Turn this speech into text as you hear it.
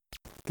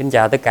Kính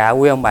chào tất cả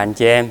quý ông bà anh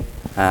chị em.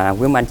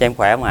 Quý ông bà anh chị em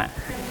khỏe không ạ?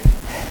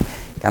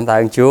 Cảm tạ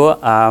ơn Chúa.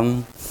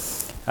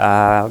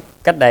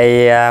 Cách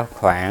đây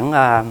khoảng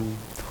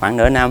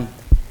nửa năm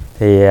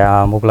thì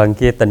một lần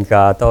kia tình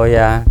cờ tôi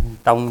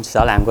trong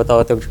sở làm của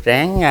tôi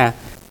ráng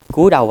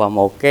cúi đầu vào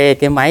một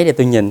cái máy để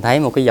tôi nhìn thấy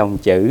một cái dòng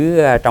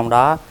chữ trong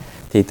đó.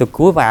 Thì tôi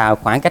cúi vào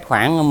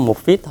khoảng 1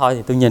 feet thôi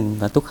thì tôi nhìn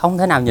và tôi không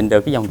thể nào nhìn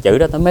được cái dòng chữ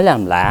đó. Tôi mới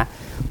làm lạ,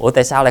 ủa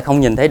tại sao lại không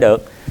nhìn thấy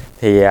được?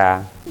 Thì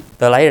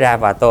tôi lấy ra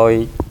và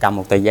tôi cầm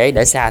một tờ giấy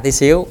để xa tí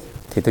xíu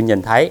thì tôi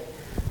nhìn thấy,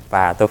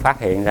 và tôi phát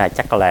hiện ra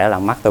chắc có lẽ là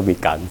mắt tôi bị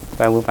cận,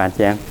 phải không quý bà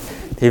chị em?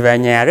 Thì về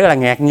nhà rất là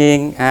ngạc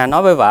nhiên,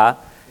 nói với vợ: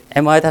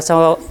 em ơi, tại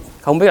sao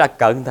không biết là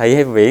cận thị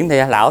hay viễn thị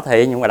hay lão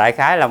thị, nhưng mà đại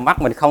khái là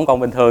mắt mình không còn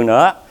bình thường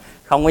nữa,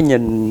 không có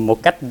nhìn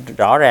một cách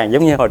rõ ràng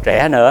giống như hồi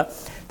trẻ nữa.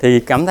 Thì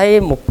cảm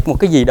thấy một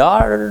cái gì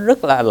đó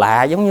rất là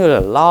lạ, giống như là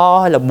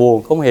lo hay là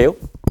buồn không hiểu.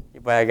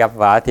 Về gặp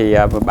vợ thì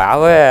bảo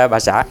với bà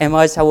xã: em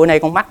ơi, sao bữa nay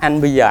con mắt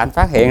anh bây giờ anh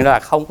phát hiện ra là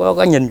không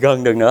có nhìn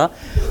gần được nữa.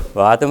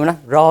 Vợ tôi mới nói: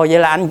 rồi vậy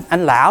là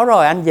anh lão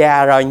rồi, anh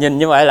già rồi, nhìn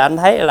như vậy là anh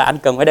thấy là anh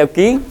cần phải đeo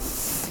kiếng.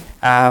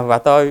 Và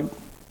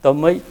tôi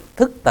mới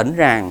thức tỉnh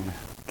rằng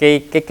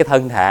cái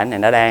thân thể này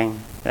nó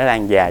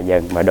đang già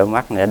dần và đôi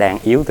mắt này nó đang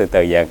yếu từ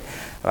từ dần.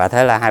 Và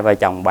thế là hai vợ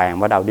chồng bàn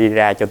bắt đầu đi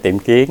ra cho tiệm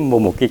kiếng mua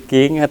một cái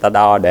kiếng tờ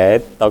đo để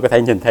tôi có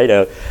thể nhìn thấy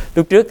được.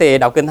 Lúc trước thì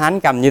đọc Kinh Thánh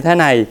cầm như thế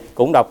này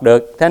cũng đọc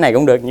được, thế này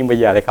cũng được, nhưng bây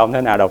giờ thì không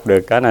thể nào đọc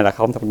được. Cái này là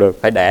không đọc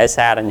được, phải để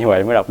xa ra như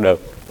vậy mới đọc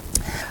được.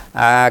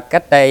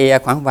 Cách đây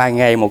khoảng vài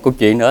ngày một câu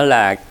chuyện nữa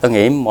là tôi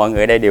nghĩ mọi người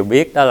ở đây đều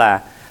biết, đó là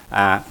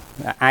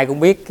ai cũng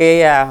biết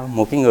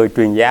một cái người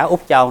truyền giáo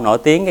Úc Châu nổi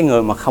tiếng, cái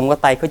người mà không có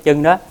tay có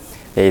chân đó.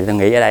 Thì tôi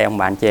nghĩ ở đây ông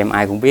bà anh chị em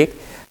ai cũng biết.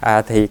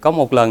 Thì có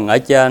một lần ở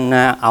trên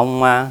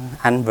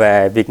anh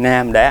về Việt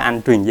Nam để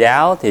anh truyền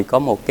giáo, thì có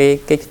một cái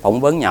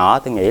phỏng vấn nhỏ,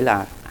 tôi nghĩ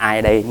là ai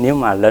ở đây nếu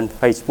mà lên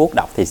Facebook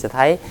đọc thì sẽ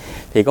thấy.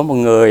 Thì có một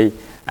người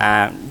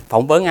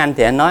phỏng vấn anh,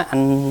 thì anh nói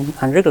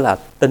anh rất là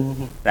tin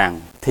rằng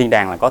thiên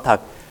đàng là có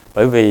thật,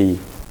 bởi vì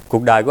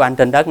cuộc đời của anh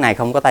trên đất này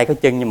không có tay có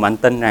chân, nhưng mà anh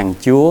tin rằng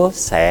Chúa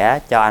sẽ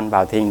cho anh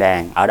vào thiên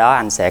đàng. Ở đó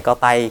anh sẽ có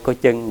tay có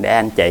chân để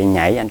anh chạy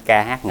nhảy, anh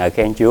ca hát ngợi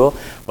khen Chúa,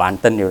 và anh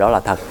tin điều đó là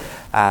thật.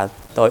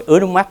 Tôi ứa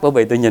nước mắt bởi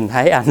vì tôi nhìn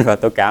thấy anh và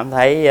tôi cảm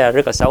thấy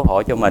rất là xấu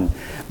hổ cho mình.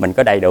 Mình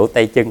có đầy đủ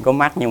tay chân có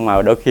mắt, nhưng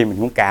mà đôi khi mình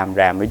cũng càm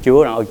ràm với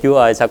Chúa rằng: ôi Chúa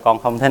ơi, sao con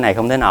không thế này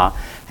không thế nọ.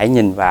 Hãy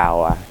nhìn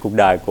vào cuộc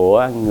đời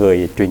của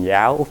người truyền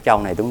giáo Úc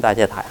Châu này, chúng ta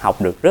sẽ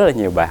học được rất là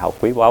nhiều bài học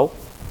quý báu.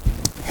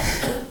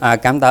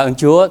 Cảm tạ ơn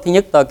Chúa. Thứ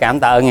nhất, tôi cảm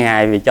tạ ơn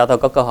Ngài vì cho tôi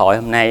có cơ hội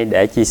hôm nay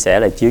để chia sẻ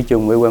lời Chúa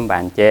chung với quý ông bà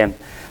anh chị em.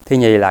 Thứ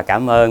nhì là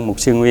cảm ơn mục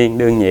sư Nguyên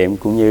đương nhiệm,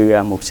 cũng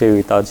như mục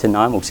sư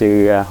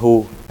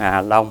Hu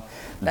Long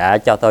đã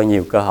cho tôi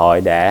nhiều cơ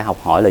hội để học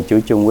hỏi lời Chúa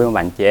chung với các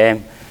bạn chị em,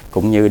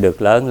 cũng như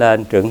được lớn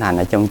lên trưởng thành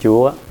ở trong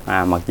Chúa.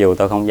 Mặc dù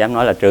tôi không dám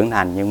nói là trưởng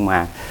thành, nhưng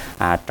mà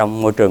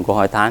trong môi trường của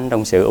hội thánh,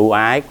 trong sự ưu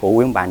ái của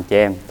quý bạn chị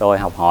em, tôi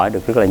học hỏi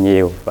được rất là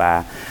nhiều.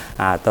 Và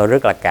tôi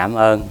rất là cảm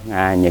ơn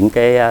những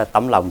cái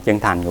tấm lòng chân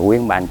thành của quý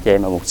bạn chị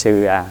em mà mục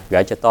sư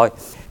gửi cho tôi.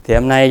 Thì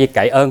hôm nay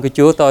cậy ơn của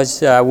Chúa,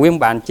 quý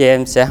bạn chị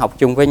em sẽ học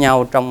chung với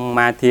nhau trong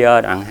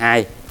Ma-thi-ơ đoạn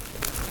 2.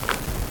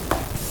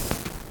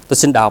 Tôi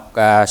xin đọc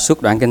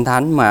suốt đoạn Kinh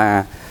Thánh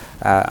mà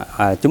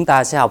chúng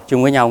ta sẽ học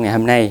chung với nhau ngày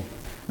hôm nay.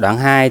 Đoạn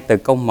 2 từ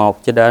câu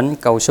 1 cho đến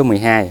câu số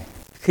 12.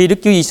 Khi Đức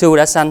Chúa Jêsus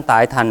đã sanh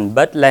tại thành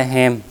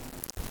Bết-lê-hem,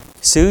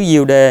 xứ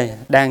Giu-đê,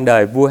 đang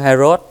đời vua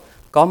Hê-rốt,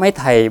 có mấy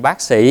thầy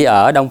bác sĩ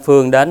ở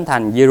đông-phương đến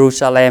thành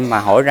Giê-ru-sa-lem mà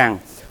hỏi rằng: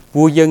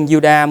 vua dân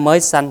Giu-đa mới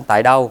sanh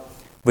tại đâu?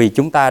 Vì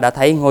chúng ta đã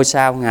thấy ngôi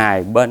sao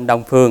Ngài bên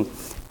đông phương,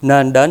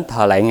 nên đến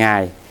thờ lạy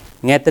Ngài.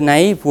 Nghe tin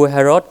ấy, vua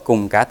Hê-rốt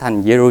cùng cả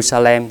thành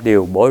Giê-ru-sa-lem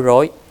đều bối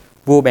rối.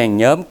 Vua bèn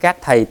nhóm các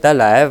thầy tế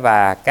lễ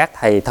và các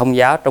thầy thông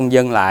giáo trong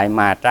dân lại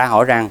mà tra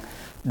hỏi rằng: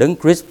 Đấng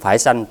Christ phải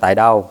sanh tại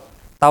đâu?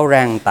 Tâu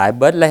rằng tại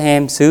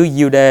Bết-lê-hem xứ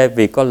Giu-đê,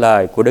 vì có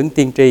lời của Đấng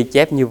tiên tri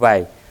chép như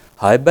vậy: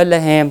 Hỡi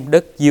Bết-lê-hem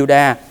đất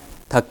Giu-đa,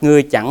 thật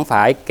ngươi chẳng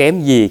phải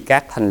kém gì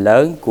các thành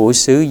lớn của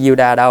xứ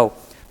Giu-đa đâu,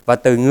 và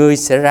từ ngươi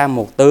sẽ ra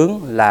một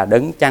tướng là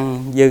Đấng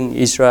chăn dân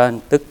Israel,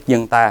 tức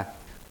dân ta.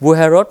 Vua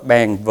Hê-rốt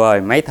bèn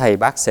vời mấy thầy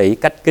bác sĩ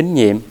cách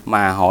kín-nhiệm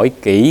mà hỏi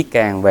kỹ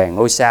càng về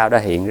ngôi sao đã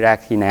hiện ra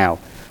khi nào.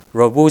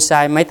 Rồi vua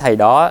sai mấy thầy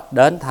đó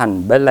đến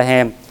thành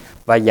Bết-lê-hem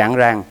và dặn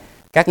rằng: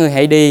 các ngươi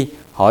hãy đi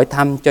hỏi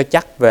thăm cho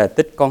chắc về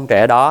tích con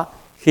trẻ đó.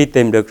 Khi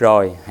tìm được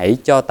rồi, hãy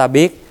cho ta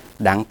biết,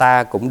 đặng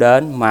ta cũng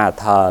đến mà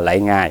thờ lạy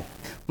Ngài.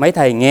 Mấy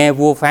thầy nghe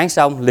vua phán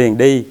xong liền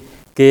đi.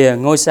 Kìa,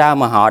 ngôi sao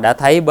mà họ đã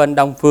thấy bên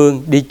đông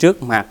phương đi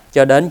trước mặt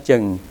cho đến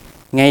chừng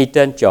ngay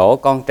trên chỗ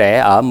con trẻ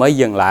ở mới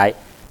dừng lại.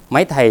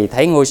 Mấy thầy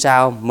thấy ngôi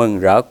sao mừng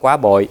rỡ quá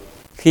bội.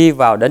 Khi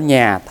vào đến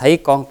nhà thấy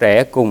con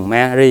trẻ cùng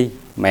Mary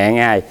mẹ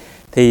Ngài,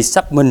 thì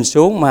sắp mình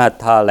xuống mà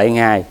thờ lạy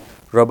Ngài,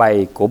 rồi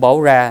bày của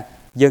báu ra,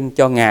 dâng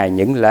cho Ngài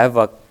những lễ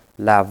vật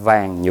là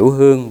vàng,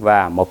 nhũ-hương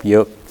và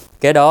một-dược.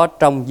 Kế đó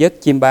trong giấc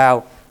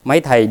chiêm-bao,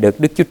 mấy thầy được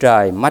Đức Chúa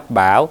Trời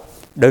mách-bảo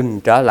đừng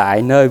trở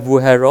lại nơi vua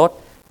Hê-rốt,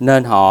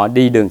 nên họ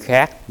đi đường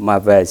khác mà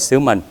về xứ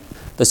mình.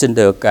 Tôi xin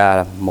được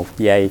một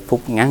giây phút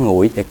ngắn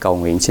ngủi để cầu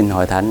nguyện xin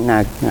hội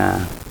thánh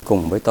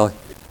cùng với tôi.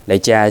 Lạy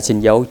Cha, xin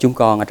giấu chúng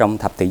con ở trong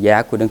thập tự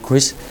giá của Đấng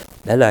Christ.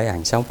 để lời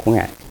hàng sống của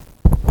Ngài.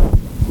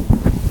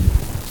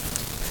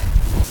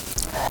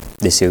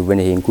 Để sự vinh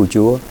hiển của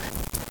Chúa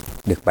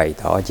được bày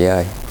tỏ, chị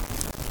ơi.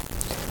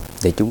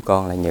 Để chúng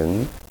con là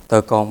những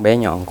tơ con bé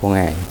nhọn của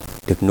Ngài,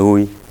 được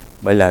nuôi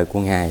bởi lời của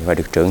Ngài và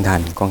được trưởng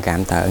thành. Con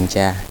cảm tạ ơn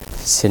Cha.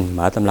 Xin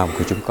mở tấm lòng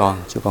của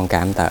chúng con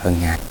cảm tạ ơn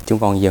Ngài. Chúng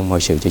con dâng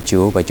mọi sự cho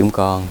Chúa và chúng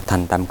con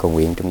thành tâm cầu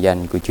nguyện trong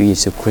danh của Chúa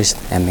Giêsu Christ.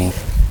 Amen.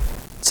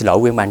 Xin lỗi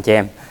quý bạn chị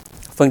em.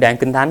 Phân đoạn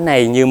Kinh Thánh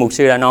này như mục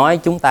sư đã nói,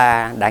 chúng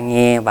ta đã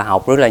nghe và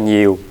học rất là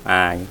nhiều.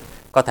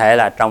 Có thể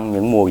là trong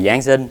những mùa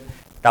Giáng sinh,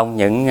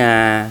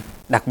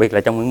 đặc biệt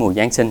là trong những mùa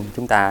Giáng sinh,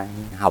 chúng ta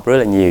học rất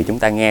là nhiều, chúng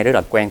ta nghe rất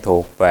là quen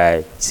thuộc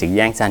về sự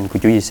giáng sanh của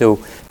Chúa Giêsu.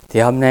 Thì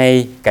hôm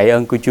nay cậy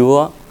ơn của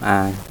Chúa,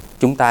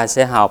 chúng ta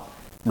sẽ học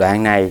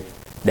đoạn này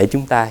để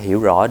chúng ta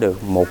hiểu rõ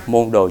được một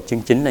môn đồ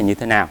chân chính là như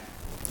thế nào.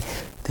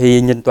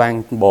 Thì nhìn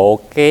toàn bộ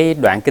cái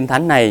đoạn Kinh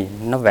Thánh này,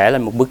 nó vẽ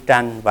lên một bức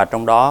tranh và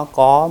trong đó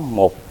có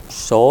một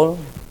số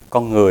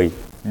con người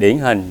điển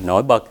hình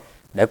nổi bật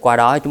để qua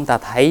đó chúng ta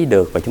thấy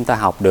được và chúng ta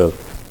học được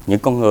những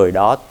con người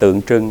đó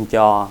tượng trưng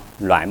cho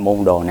loại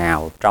môn đồ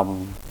nào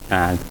trong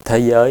thế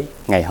giới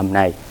ngày hôm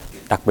nay,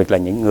 đặc biệt là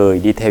những người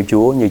đi theo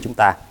Chúa như chúng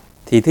ta.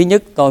 Thì thứ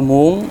nhất tôi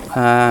muốn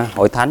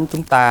hội thánh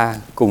chúng ta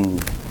cùng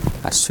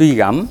suy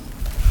gẫm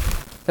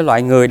cái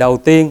loại người đầu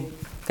tiên,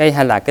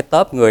 hay là cái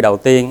tốp người đầu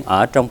tiên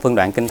ở trong phân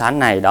đoạn Kinh Thánh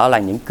này, đó là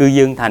những cư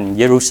dân thành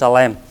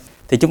Giê-ru-sa-lem.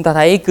 Thì chúng ta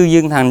thấy cư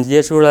dân thành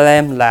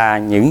Giê-ru-sa-lem là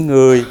những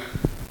người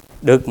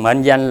được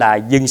mệnh danh là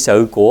dân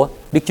sự của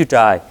Đức Chúa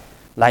Trời,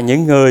 là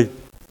những người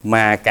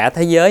mà cả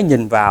thế giới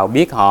nhìn vào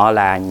biết họ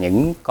là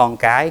những con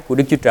cái của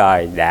Đức Chúa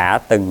Trời, đã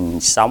từng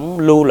sống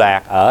lưu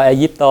lạc ở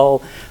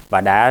Ai-cập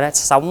và đã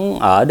sống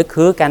ở đất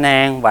hứa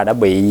Ca-na-an và đã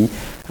bị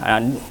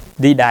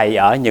đi đầy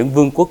ở những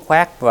vương quốc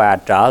khác và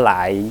trở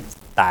lại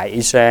tại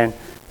Israel.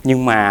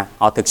 Nhưng mà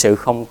họ thực sự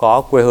không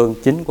có quê hương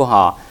chính của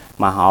họ,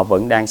 mà họ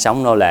vẫn đang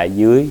sống nô lệ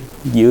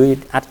dưới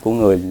ách của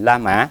người La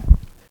Mã.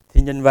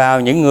 Thì nhìn vào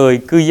những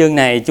người cư dân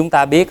này, chúng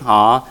ta biết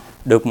họ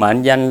được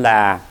mệnh danh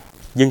là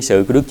dân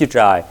sự của Đức Chúa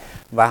Trời,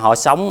 và họ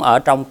sống ở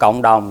trong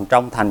cộng đồng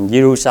trong thành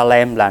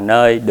Giê-ru-sa-lem, là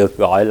nơi được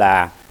gọi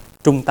là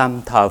trung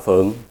tâm thờ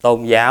phượng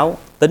tôn giáo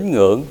tín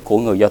ngưỡng của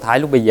người Do Thái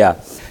lúc bây giờ.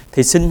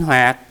 Thì sinh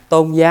hoạt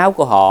tôn giáo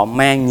của họ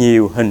mang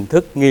nhiều hình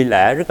thức nghi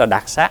lễ rất là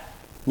đặc sắc,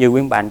 như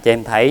quý bạn chị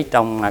em thấy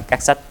trong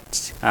các sách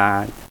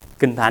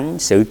Kinh Thánh,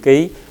 Sử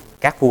Ký,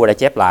 các vua đã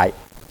chép lại.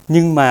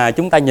 Nhưng mà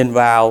chúng ta nhìn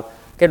vào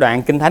cái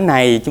đoạn Kinh Thánh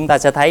này, chúng ta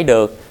sẽ thấy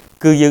được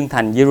cư dân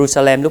thành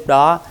Giê-ru-sa-lem lúc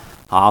đó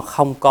họ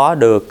không có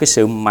được cái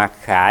sự mặc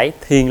khải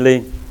thiêng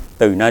liêng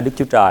từ nơi Đức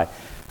Chúa Trời.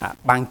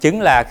 Bằng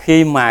chứng là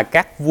khi mà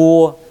các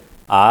vua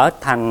ở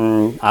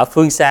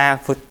phương xa,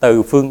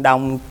 từ phương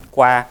Đông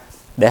qua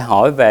để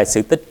hỏi về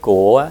sự tích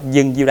của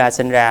dân Giu-đa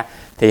sinh ra,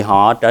 thì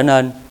họ trở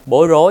nên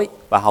bối rối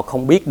và họ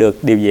không biết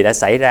được điều gì đã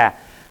xảy ra.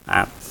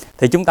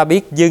 Thì chúng ta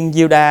biết dân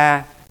Giu-đa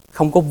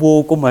không có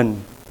vua của mình,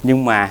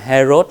 nhưng mà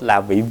Hê-rốt là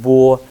vị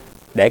vua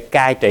để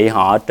cai trị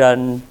họ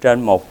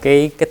trên một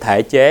cái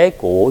thể chế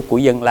của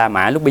dân La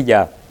Mã lúc bây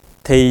giờ.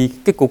 Thì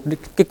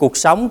cái cuộc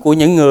sống của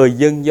những người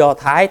dân Do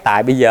Thái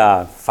tại bây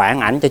giờ phản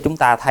ảnh cho chúng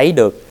ta thấy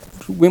được.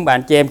 Quý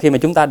bạn chị em, khi mà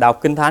chúng ta đọc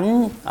Kinh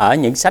Thánh ở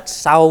những sách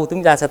sau,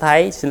 chúng ta sẽ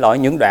thấy,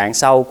 những đoạn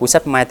sau của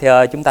sách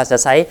Ma-thi-ơ, chúng ta sẽ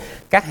thấy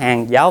các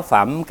hàng giáo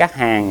phẩm,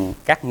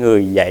 các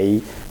người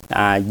dạy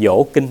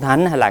dỗ Kinh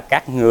Thánh, hay là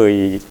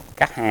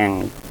các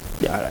hàng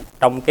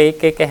trong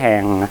cái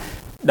hàng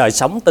đời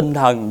sống tinh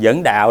thần,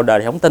 dẫn đạo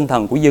đời sống tinh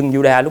thần của dân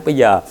Giu-đa lúc bây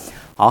giờ.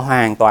 Họ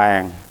hoàn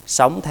toàn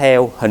sống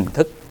theo hình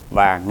thức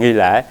và nghi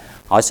lễ.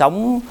 Họ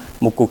sống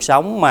một cuộc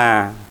sống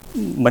mà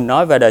mình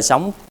nói về đời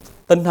sống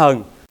tinh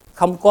thần,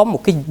 không có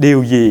một cái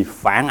điều gì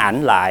phản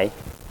ảnh lại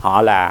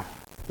họ là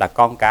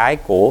con cái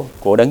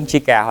của Đấng Chí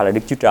Cao hay là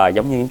Đức Chúa Trời,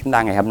 giống như chúng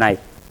ta ngày hôm nay.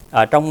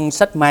 Trong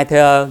sách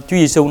Ma-thi-ơ, Chúa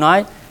Giêsu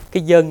nói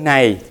cái dân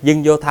này,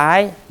 dân Do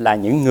Thái, là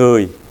những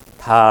người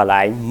thờ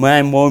lại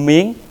môi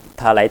miếng,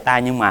 thờ lại ta,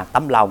 nhưng mà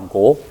tấm lòng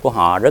của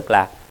họ rất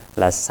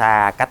là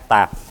xa cách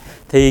ta.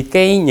 Thì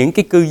những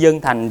cái cư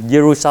dân thành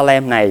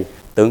Giê-ru-sa-lem này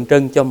tượng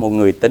trưng cho một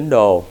người tín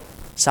đồ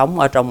sống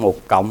ở trong một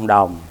cộng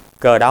đồng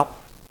Cơ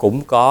Đốc,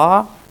 cũng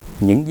có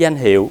những danh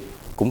hiệu,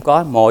 cũng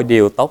có mọi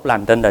điều tốt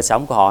lành trên đời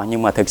sống của họ,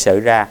 nhưng mà thực sự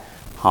ra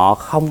họ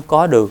không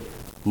có được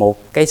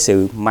một cái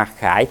sự mặc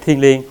khải thiêng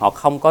liêng, họ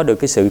không có được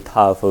cái sự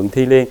thờ phượng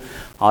thiêng liêng.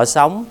 Họ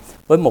sống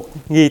với một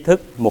nghi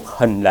thức, một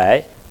hình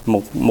lễ,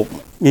 một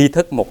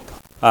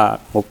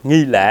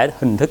nghi lễ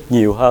hình thức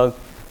nhiều hơn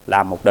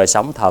là một đời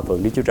sống thờ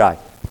phượng Đức Chúa Trời.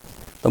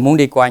 Tôi muốn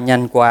đi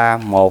nhanh qua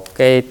một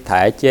cái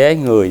thể chế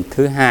người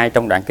thứ hai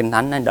trong đoạn Kinh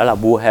Thánh này, đó là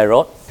vua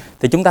Hê-rốt.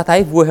 Thì chúng ta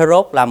thấy vua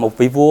Hê-rốt là một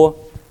vị vua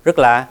rất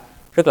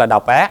là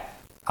độc ác.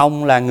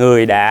 Ông là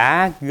người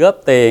đã góp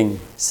tiền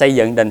xây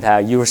dựng đền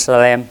thờ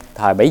Giê-ru-sa-lem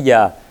thời bấy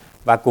giờ,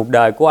 và cuộc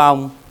đời của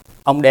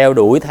ông đeo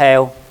đuổi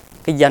theo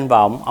cái danh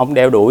vọng, ông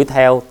đeo đuổi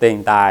theo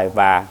tiền tài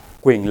và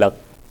quyền lực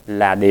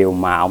là điều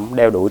mà ông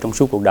đeo đuổi trong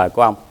suốt cuộc đời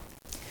của ông.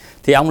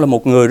 Thì ông là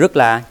một người rất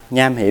là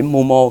nham hiểm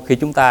mưu mô. Khi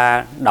chúng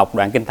ta đọc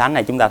đoạn Kinh Thánh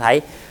này, chúng ta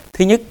thấy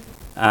thứ nhất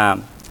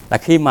là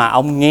khi mà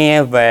ông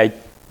nghe về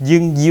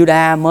dân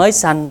Giu-đa mới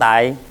sanh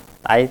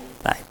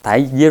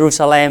tại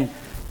Giê-ru-sa-lem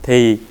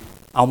thì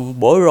ông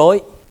bối rối,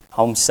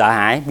 ông sợ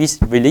hãi.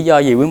 Vì lý do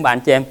gì quý bà anh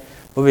chị em?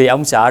 Bởi vì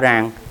ông sợ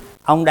rằng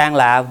ông đang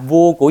là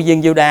vua của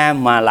dân Giu-đa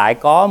mà lại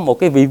có một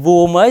cái vị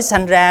vua mới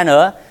sanh ra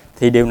nữa,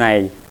 thì điều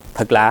này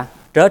thật là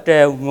trớ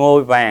trêu.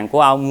 Ngôi vàng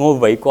của ông, ngôi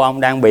vị của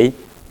ông đang bị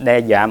đe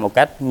dọa một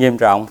cách nghiêm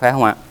trọng, phải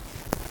không ạ?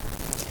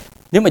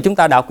 Nếu mà chúng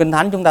ta đọc Kinh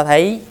Thánh, chúng ta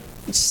thấy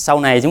sau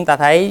này, chúng ta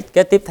thấy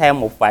kế tiếp theo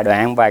một vài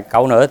đoạn, vài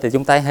câu nữa, thì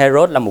chúng thấy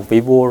Hê-rốt là một vị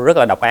vua rất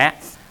là độc ác.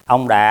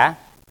 Ông đã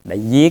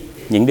giết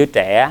những đứa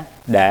trẻ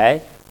để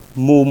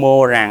mưu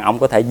mô rằng ông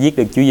có thể giết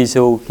được Chúa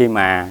Giêsu khi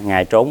mà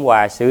Ngài trốn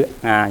qua xứ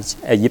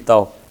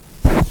Ai-cập.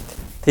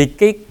 Thì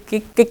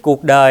cái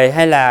cuộc đời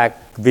hay là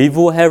vị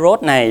vua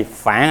Hê-rốt này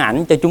phản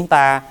ảnh cho chúng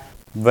ta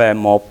về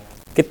một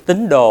cái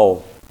tín đồ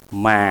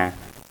mà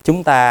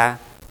chúng ta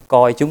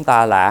coi chúng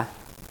ta là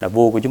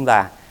vua của chúng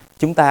ta.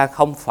 Chúng ta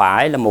không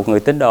phải là một người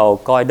tín đồ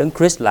coi Đấng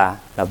Christ là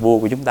vua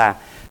của chúng ta.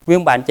 Quý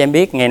ông bà anh chị em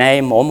biết ngày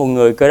nay mỗi một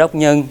người Cơ Đốc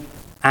nhân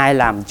ai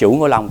làm chủ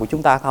ngôi lòng của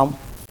chúng ta không?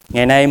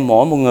 Ngày nay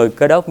mỗi một người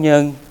Cơ Đốc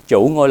nhân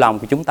chủ ngôi lòng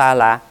của chúng ta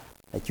là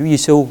Chúa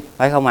Giêsu,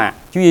 phải không ạ?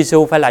 Chúa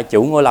Giêsu phải là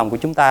chủ ngôi lòng của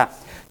chúng ta.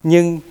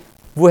 Nhưng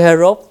vua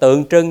Hê-rốt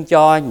tượng trưng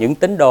cho những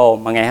tín đồ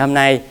mà ngày hôm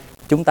nay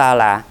chúng ta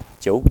là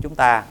chủ của chúng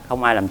ta,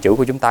 không ai làm chủ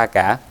của chúng ta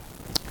cả.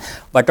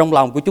 Và trong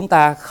lòng của chúng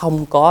ta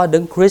không có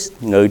Đấng Christ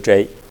ngự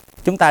trị.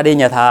 Chúng ta đi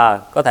nhà thờ,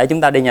 có thể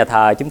chúng ta đi nhà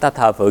thờ, chúng ta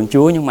thờ phượng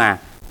Chúa, nhưng mà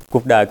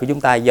cuộc đời của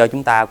chúng ta do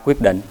chúng ta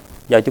quyết định,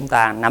 do chúng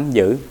ta nắm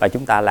giữ và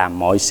chúng ta làm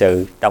mọi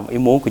sự trong ý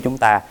muốn của chúng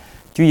ta.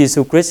 Chúa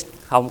Giêsu Christ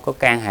không có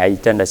can hệ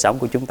trên đời sống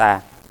của chúng ta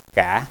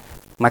cả.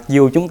 Mặc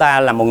dù chúng ta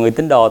là một người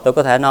tín đồ, tôi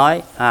có thể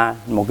nói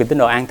một người tín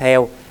đồ ăn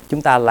theo,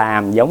 chúng ta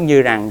làm giống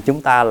như rằng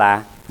chúng ta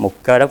là một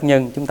Cơ Đốc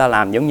nhân, chúng ta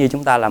làm giống như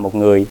chúng ta là một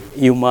người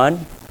yêu mến,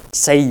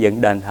 xây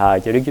dựng đền thờ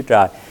cho Đức Chúa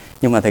Trời.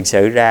 Nhưng mà thực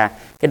sự ra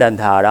cái đền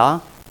thờ đó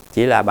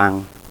chỉ là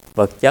bằng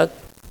vật chất,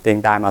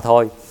 tiền tài mà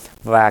thôi.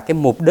 Và cái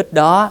mục đích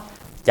đó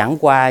chẳng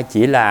qua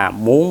chỉ là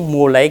muốn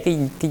mua lấy cái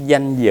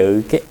danh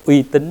dự, cái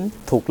uy tín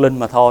thuộc linh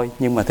mà thôi.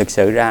 Nhưng mà thực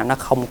sự ra nó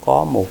không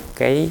có một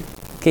cái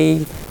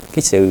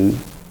sự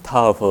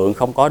thờ phượng,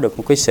 không có được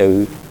một cái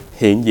sự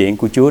hiện diện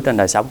của Chúa trên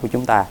đời sống của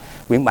chúng ta.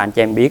 Quý bạn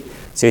cho em biết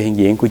sự hiện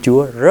diện của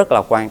Chúa rất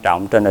là quan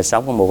trọng trên đời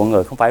sống của một con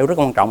người. Không phải rất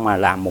quan trọng mà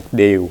là một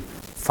điều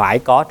phải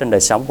có trên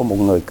đời sống của một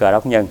người Cơ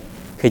Đốc nhân.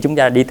 Khi chúng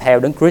ta đi theo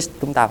Đấng Christ,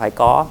 chúng ta phải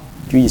có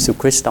Chúa Giêsu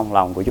Christ trong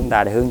lòng của chúng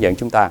ta để hướng dẫn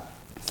chúng ta.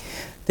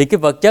 Thì cái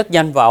vật chất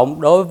danh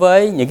vọng đối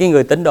với những cái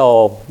người tín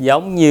đồ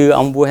giống như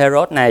ông vua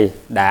Hê-rốt này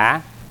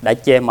đã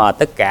che mờ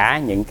tất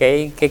cả những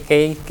cái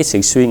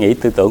sự suy nghĩ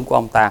tư tưởng của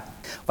ông ta.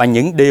 Và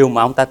những điều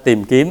mà ông ta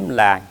tìm kiếm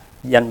là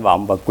danh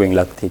vọng và quyền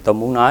lực, thì tôi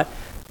muốn nói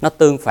nó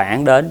tương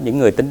phản đến những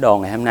người tín đồ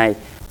ngày hôm nay.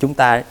 Chúng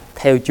ta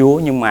theo Chúa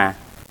nhưng mà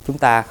chúng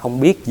ta không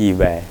biết gì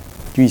về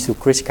Chúa Giêsu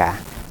Christ cả.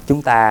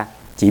 Chúng ta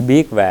chỉ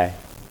biết về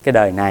cái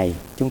đời này,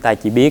 chúng ta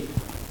chỉ biết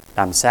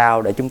làm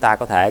sao để chúng ta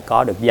có thể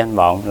có được danh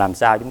vọng, làm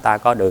sao chúng ta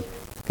có được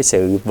cái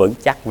sự vững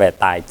chắc về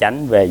tài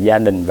chánh, về gia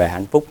đình, về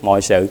hạnh phúc,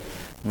 mọi sự.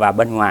 Và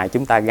bên ngoài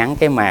chúng ta gắn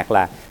cái mác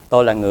là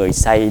tôi là người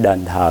xây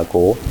đền thờ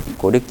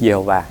của Đức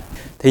Giê-hô-va.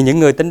 Thì những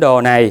người tín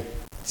đồ này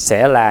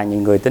sẽ là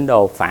những người tín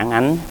đồ phản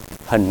ánh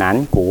hình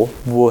ảnh của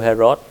vua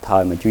Hê-rốt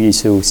thời mà Chúa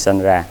Giêsu sinh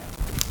ra.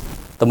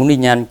 Tôi muốn đi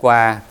nhanh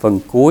qua phần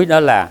cuối, đó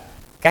là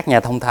các nhà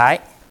thông thái.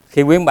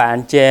 Khi quý bà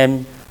anh chị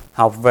em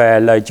học về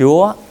lời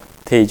Chúa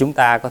thì chúng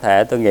ta có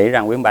thể, tôi nghĩ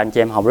rằng quý bà anh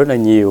chị em học rất là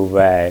nhiều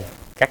về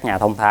các nhà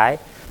thông thái,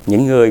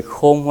 những người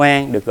khôn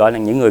ngoan, được gọi là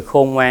những người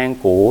khôn ngoan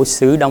của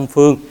xứ Đông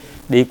Phương,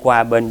 đi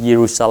qua bên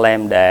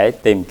Giê-ru-sa-lem để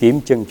tìm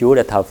kiếm chân Chúa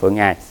để thờ phượng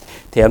Ngài.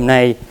 Thì hôm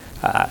nay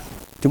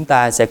chúng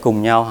ta sẽ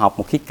cùng nhau học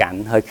một khía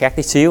cạnh hơi khác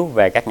tí xíu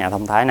về các nhà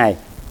thông thái này.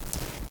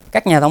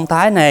 Các nhà thông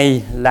thái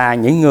này là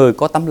những người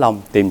có tấm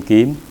lòng tìm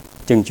kiếm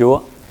chân Chúa.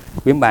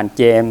 Quý bà anh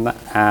chị em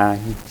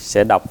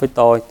sẽ đọc với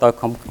tôi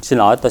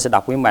sẽ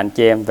đọc quý bà anh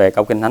chị em về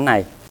câu kinh thánh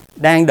này.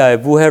 Đang đời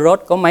vua Hê-rốt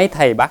có mấy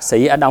thầy bác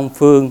sĩ ở Đông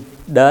Phương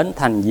đến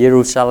thành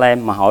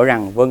Giê-ru-sa-lem mà hỏi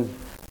rằng vâng,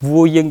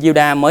 vua dân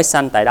Giu-đa mới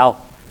sanh tại đâu?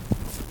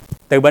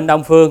 Từ bên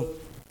Đông Phương,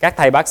 các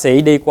thầy bác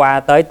sĩ đi qua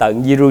tới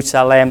tận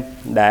Giê-ru-sa-lem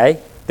để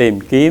tìm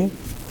kiếm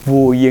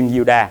vua dân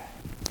Giu-đa.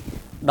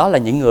 Đó là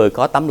những người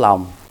có tấm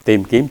lòng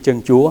tìm kiếm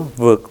chân Chúa,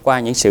 vượt qua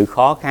những sự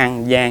khó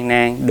khăn, gian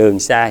nan, đường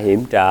xa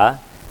hiểm trở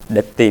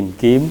để tìm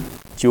kiếm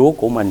Chúa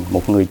của mình,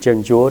 một người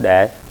chân Chúa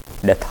để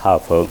thờ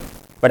phượng.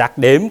 Và đặc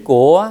điểm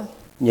của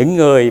những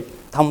người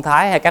thông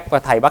thái hay các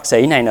thầy bác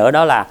sĩ này nữa,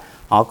 đó là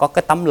họ có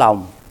cái tấm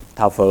lòng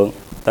thờ phượng.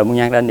 Tôi muốn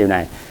nhắc đến điều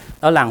này.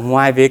 Đó là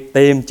ngoài việc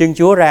tìm chân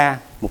Chúa ra,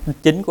 mục đích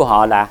chính của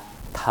họ là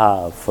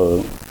thờ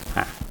phượng.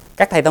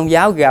 Các thầy thông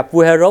giáo gặp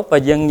vua Hê-rốt và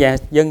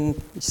dân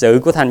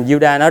sự của thành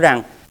Giu-đa nói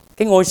rằng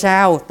cái ngôi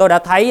sao tôi đã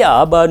thấy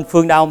ở bên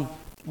phương đông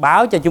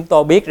báo cho chúng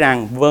tôi biết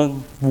rằng vâng,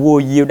 vua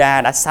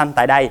Giu-đa đã sanh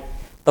tại đây.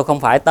 Tôi không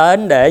phải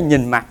đến để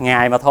nhìn mặt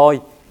Ngài mà thôi,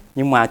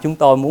 nhưng mà chúng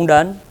tôi muốn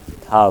đến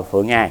thờ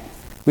phượng Ngài.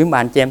 Quý bà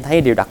anh chị em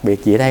thấy điều đặc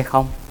biệt gì ở đây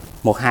không?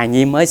 Một hài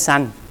nhi mới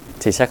sanh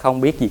thì sẽ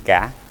không biết gì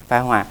cả, phải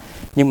không ạ?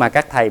 Nhưng mà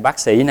các thầy bác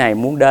sĩ này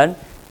muốn đến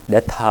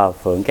để thờ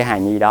phượng cái hài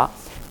nhi đó.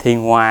 Thì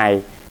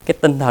ngoài cái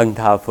tinh thần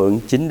thờ phượng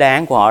chính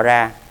đáng của họ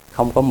ra,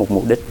 không có một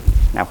mục đích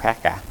nào khác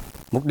cả.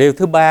 Một điều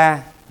thứ ba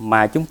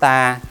mà chúng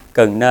ta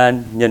cần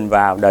nên nhìn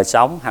vào đời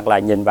sống hoặc là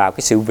nhìn vào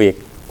cái sự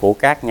việc của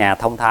các nhà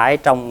thông thái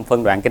trong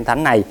phân đoạn Kinh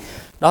Thánh này,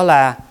 đó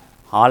là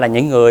họ là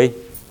những người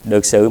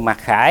được sự mặc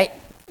khải,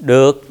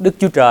 được Đức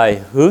Chúa Trời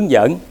hướng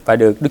dẫn và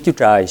được Đức Chúa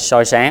Trời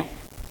soi sáng.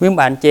 Quý ông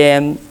bà anh chị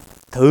em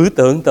thử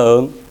tưởng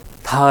tượng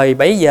thời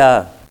bấy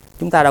giờ,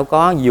 chúng ta đâu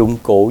có dụng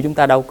cụ, chúng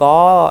ta đâu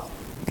có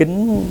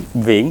kính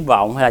viễn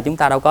vọng hay là chúng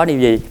ta đâu có điều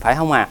gì, phải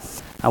không ạ?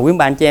 Quý ông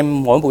bà anh chị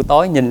em mỗi buổi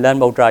tối nhìn lên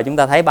bầu trời chúng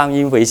ta thấy bao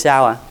nhiêu vì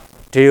sao ạ?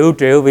 Triệu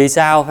triệu vì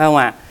sao, phải không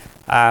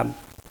ạ?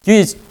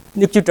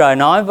 Đức Chúa Trời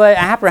nói với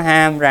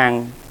Abraham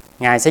rằng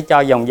Ngài sẽ cho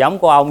dòng giống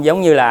của ông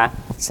giống như là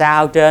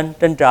sao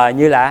trên trời,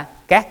 như là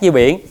cát dưới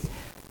biển.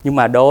 Nhưng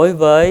mà đối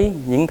với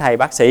những thầy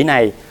bác sĩ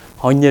này,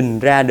 họ nhìn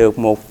ra được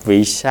một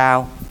vì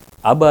sao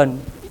ở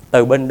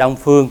từ bên đông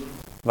phương,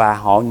 và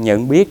họ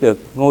nhận biết được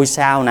ngôi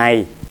sao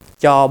này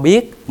cho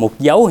biết một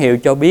dấu hiệu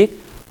cho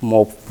biết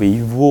một vị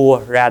vua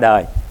ra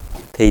đời.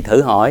 Thì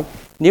thử hỏi,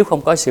 nếu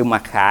không có sự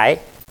mặc khải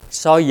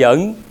soi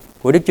dẫn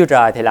của Đức Chúa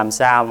Trời thì làm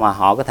sao mà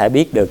họ có thể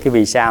biết được cái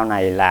vì sao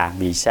này là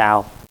vì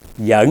sao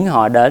dẫn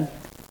họ đến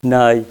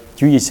nơi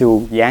Chúa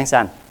Giêsu giáng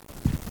sanh.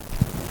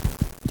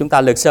 Chúng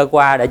ta lược sơ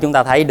qua để chúng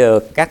ta thấy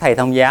được các thầy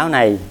thông giáo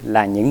này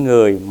là những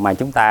người mà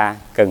chúng ta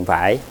cần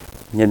phải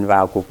nhìn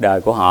vào cuộc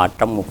đời của họ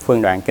trong một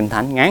phân đoạn Kinh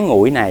Thánh ngắn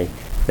ngủi này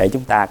để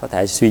chúng ta có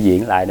thể suy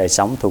diễn lại đời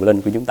sống thuộc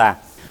linh của chúng ta.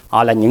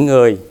 Họ là những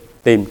người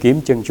tìm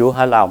kiếm chân Chúa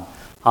hết lòng.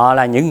 Họ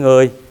là những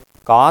người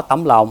có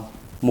tấm lòng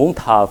muốn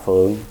thờ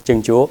phượng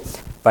chân Chúa.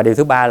 Và điều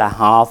thứ ba là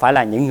họ phải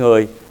là những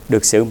người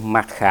được sự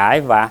mặc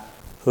khải và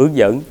hướng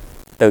dẫn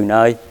từ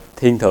nơi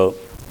thiên thượng.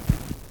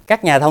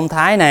 Các nhà thông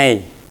thái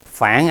này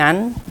phản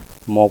ánh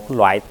một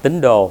loại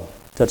tín đồ,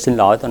 tôi xin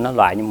lỗi tôi nói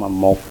loại, nhưng mà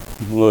một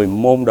người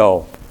môn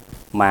đồ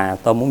mà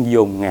tôi muốn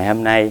dùng ngày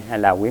hôm nay, hay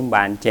là quý bà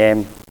anh chị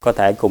em có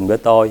thể cùng với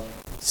tôi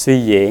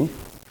suy diễn,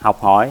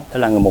 học hỏi, đó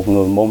là một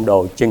người môn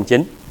đồ chân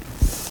chính.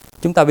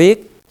 Chúng ta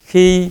biết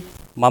khi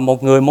mà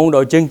một người môn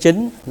đồ chân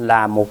chính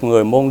là một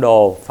người môn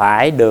đồ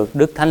phải được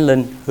Đức Thánh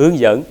Linh hướng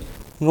dẫn.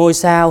 Ngôi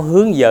sao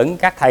hướng dẫn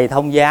các thầy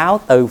thông giáo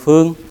từ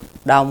phương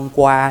Đông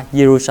qua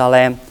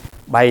Giê-ru-sa-lem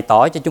bày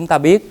tỏ cho chúng ta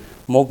biết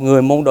một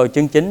người môn đồ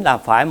chân chính là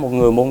phải một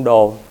người môn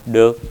đồ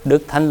được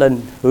Đức Thánh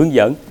Linh hướng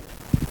dẫn.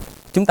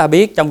 Chúng ta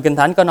biết trong Kinh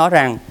Thánh có nói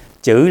rằng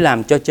chữ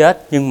làm cho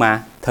chết nhưng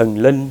mà thần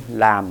linh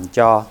làm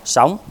cho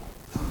sống.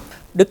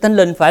 Đức Thánh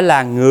Linh phải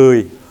là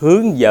người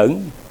hướng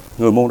dẫn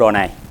người môn đồ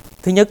này.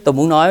 Thứ nhất tôi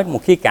muốn nói một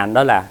khía cạnh,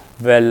 đó là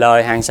về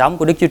lời hàng sống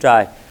của Đức Chúa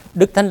Trời.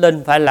 Đức Thánh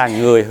Linh phải là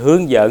người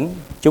hướng dẫn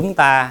chúng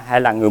ta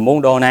hay là người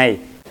môn đồ này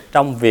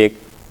trong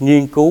việc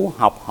nghiên cứu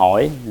học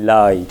hỏi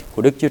lời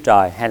của Đức Chúa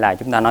Trời, hay là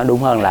chúng ta nói đúng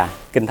hơn là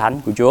Kinh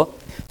Thánh của Chúa.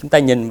 Chúng ta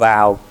nhìn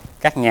vào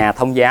các nhà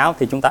thông giáo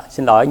thì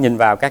nhìn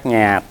vào các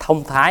nhà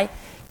thông thái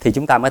thì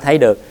chúng ta mới thấy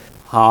được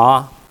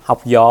họ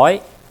học giỏi,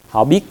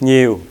 họ biết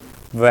nhiều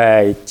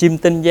về chiêm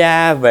tinh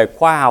gia, về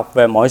khoa học,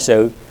 về mọi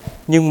sự,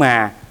 nhưng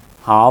mà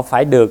họ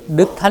phải được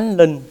Đức Thánh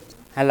Linh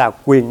hay là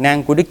quyền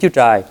năng của Đức Chúa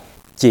Trời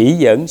chỉ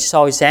dẫn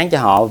soi sáng cho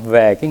họ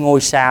về cái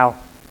ngôi sao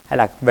hay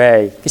là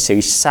về cái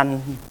sự sanh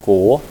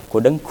của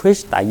Đấng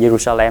Christ tại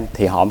Giê-ru-sa-lem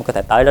thì họ mới có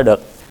thể tới đó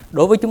được.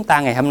 Đối với chúng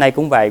ta ngày hôm nay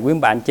cũng vậy, quý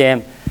bà anh chị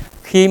em,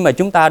 khi mà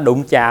chúng ta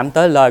đụng chạm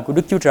tới lời của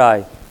Đức Chúa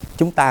Trời,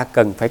 chúng ta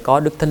cần phải có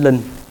Đức Thánh Linh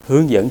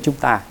hướng dẫn chúng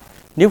ta.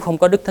 Nếu không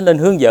có Đức Thánh Linh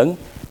hướng dẫn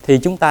thì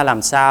chúng ta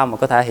làm sao mà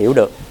có thể hiểu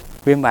được?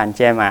 Quý bà anh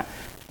chị em ạ,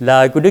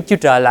 lời của Đức Chúa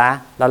Trời là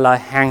lời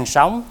hàng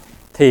sống,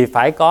 thì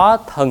phải có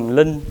thần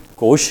linh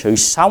của sự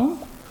sống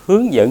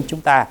hướng dẫn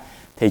chúng ta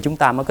thì chúng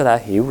ta mới có thể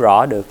hiểu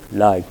rõ được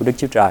lời của Đức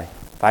Chúa Trời,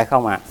 phải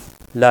không ạ?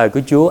 Lời của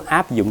Chúa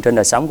áp dụng trên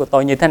đời sống của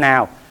tôi như thế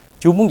nào?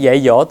 Chúa muốn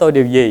dạy dỗ tôi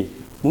điều gì?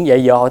 Muốn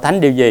dạy dỗ hội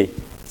thánh điều gì?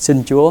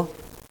 Xin Chúa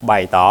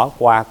bày tỏ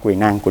qua quyền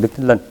năng của Đức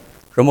Thánh Linh.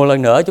 Rồi một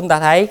lần nữa chúng ta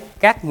thấy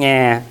các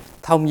nhà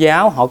thông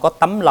giáo họ có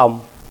tấm lòng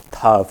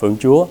thờ phượng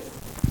Chúa.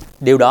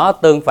 Điều đó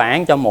tương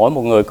phản cho mỗi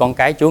một người con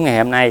cái Chúa ngày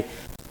hôm nay.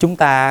 Chúng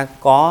ta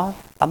có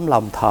tấm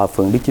lòng thờ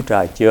phượng Đức Chúa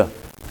Trời chưa?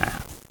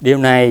 Điều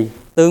này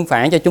tương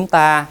phản cho chúng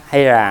ta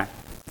hay là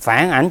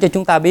phản ảnh cho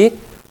chúng ta biết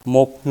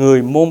một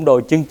người môn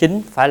đồ chân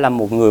chính phải là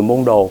một người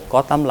môn đồ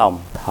có tấm lòng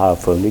thờ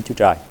phượng Đức Chúa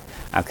Trời.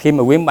 Khi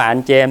mà quý bà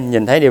anh chị em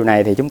nhìn thấy điều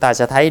này thì chúng ta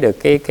sẽ thấy được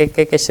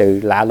cái sự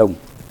lạ lùng.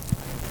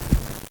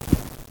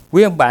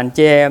 Quý ông bà anh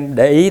chị em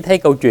để ý thấy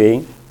câu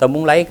chuyện, tôi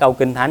muốn lấy câu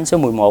Kinh Thánh số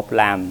 11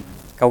 làm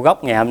câu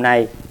gốc ngày hôm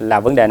nay là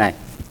vấn đề này.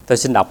 Tôi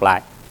xin đọc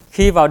lại.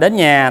 Khi vào đến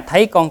nhà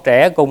thấy con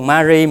trẻ cùng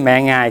Mary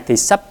mẹ Ngài thì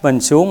sắp mình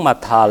xuống mà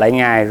thờ lại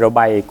Ngài, rồi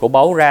bày của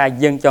báu ra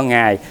dâng cho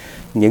Ngài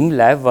những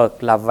lễ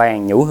vật là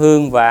vàng,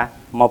 nhũ-hương và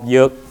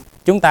một-dược.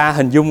 Chúng ta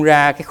hình dung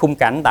ra cái khung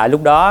cảnh tại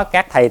lúc đó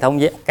các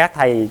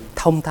thầy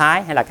thông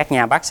thái hay là các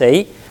nhà bác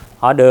sĩ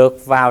họ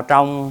được vào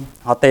trong,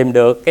 họ tìm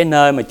được cái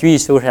nơi mà Chúa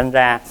Giêsu sinh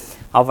ra.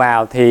 Họ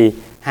vào thì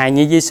hài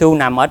nhi Giêsu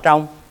nằm ở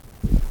trong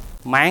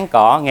máng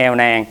cỏ nghèo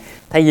nàn.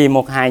 Thay vì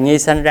một hài nhi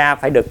sinh ra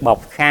phải được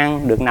bọc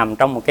khăn, được nằm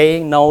trong một cái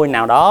nôi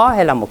nào đó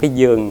hay là một cái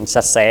giường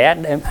sạch sẽ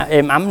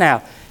êm ấm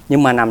nào,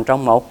 nhưng mà nằm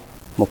trong một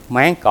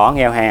máng cỏ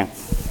nghèo hèn.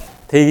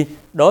 Thì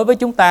đối với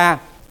chúng ta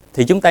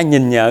thì chúng ta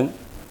nhìn nhận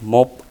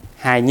một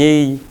hài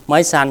nhi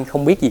mới sanh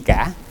không biết gì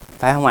cả,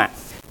 phải không ạ?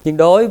 Nhưng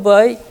đối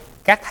với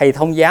các thầy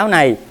thông giáo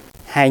này,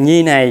 hài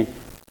nhi này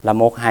là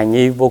một hài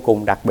nhi vô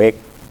cùng đặc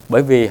biệt,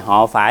 bởi vì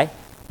họ phải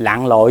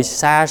lặn lội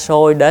xa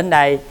xôi đến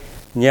đây,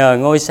 nhờ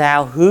ngôi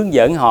sao hướng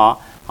dẫn họ.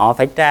 Họ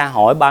phải tra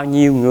hỏi bao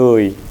nhiêu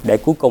người để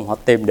cuối cùng họ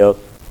tìm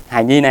được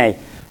hài nhi này.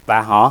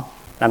 Và họ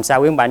làm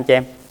sao quý ông bà anh chị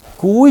em?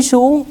 Cúi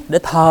xuống để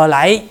thờ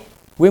lạy.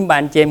 Quý ông bà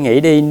anh chị em nghĩ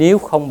đi, nếu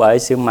không bởi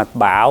sự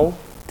mách-bảo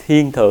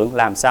thiên thượng,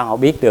 làm sao họ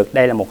biết được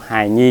đây là một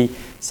hài nhi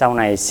sau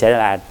này sẽ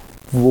là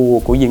vua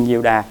của dân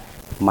Giu-đa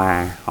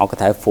mà họ có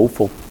thể phủ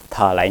phục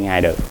thờ lạy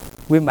Ngài được.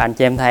 Quý ông bà anh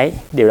chị em thấy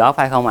điều đó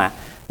phải không ạ?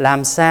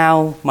 Làm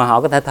sao mà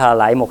họ có thể thờ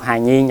lạy một hài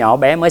nhi nhỏ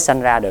bé mới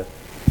sanh ra được?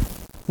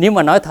 Nếu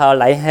mà nói thờ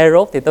lạy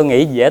Hê-rốt thì tôi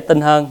nghĩ dễ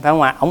tin hơn, phải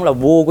không ạ? Ông là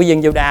vua của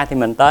dân Giu-đa thì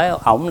mình tới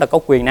ổng là có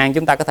quyền năng,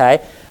 chúng ta có thể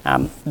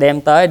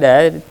đem tới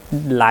để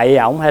lạy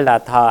ổng hay là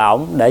thờ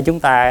ổng để chúng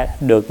ta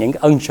được những cái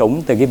ân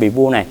sủng từ cái vị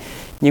vua này.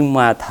 Nhưng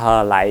mà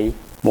thờ lạy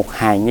một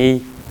hài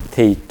nhi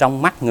thì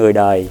trong mắt người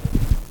đời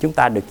chúng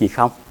ta được gì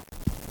không?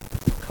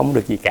 Không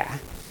được gì cả.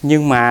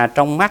 Nhưng mà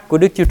trong mắt của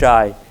Đức Chúa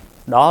Trời,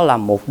 đó là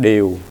một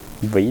điều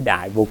vĩ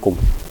đại vô cùng.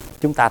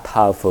 Chúng ta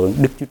thờ phượng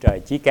Đức Chúa Trời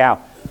chí cao.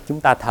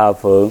 Chúng ta thờ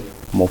phượng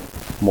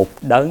một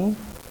đấng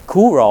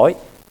cứu rỗi.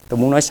 Tôi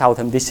muốn nói sâu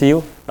thêm tí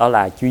xíu, đó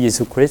là Chúa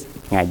Giêsu Christ,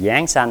 Ngài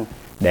giáng sanh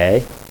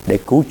để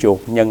cứu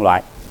chuộc nhân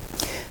loại.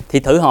 Thì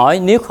thử hỏi,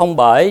 nếu không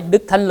bởi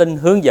Đức Thánh Linh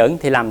hướng dẫn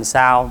thì làm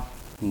sao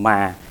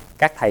mà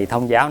các thầy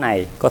thông giáo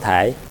này có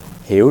thể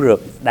hiểu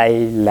được đây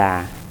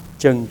là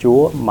chân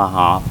Chúa mà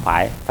họ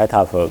phải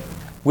thờ phượng?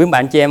 Quý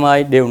bạn chị em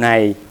ơi, điều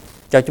này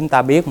cho chúng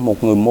ta biết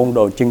một người môn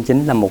đồ chân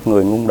chính là một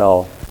người môn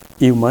đồ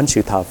yêu mến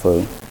sự thờ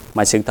phượng,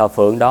 mà sự thờ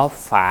phượng đó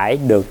phải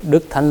được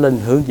Đức Thánh Linh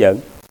hướng dẫn.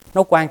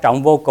 Nó quan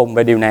trọng vô cùng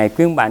về điều này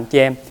quý bạn chị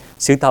em.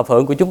 Sự thờ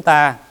phượng của chúng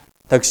ta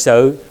thực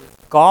sự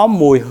có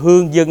mùi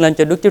hương dâng lên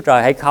cho Đức Chúa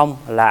Trời hay không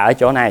là ở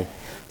chỗ này.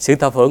 Sự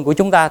thờ phượng của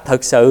chúng ta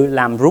thực sự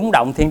làm rúng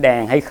động thiên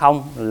đàng hay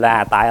không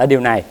là tại ở điều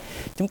này.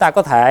 Chúng ta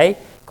có thể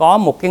có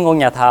một cái ngôi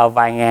nhà thờ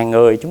vài ngàn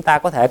người, chúng ta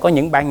có thể có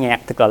những ban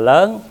nhạc thật là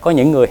lớn, có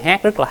những người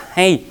hát rất là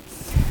hay,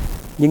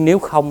 nhưng nếu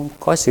không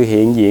có sự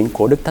hiện diện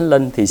của Đức Thánh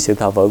Linh thì sự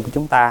thờ phượng của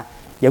chúng ta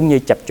giống như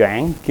chập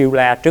choạng kêu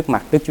la trước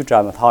mặt Đức Chúa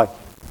Trời mà thôi.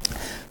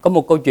 Có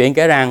một câu chuyện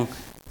kể rằng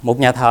một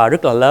nhà thờ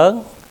rất là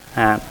lớn,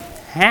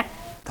 hát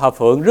thờ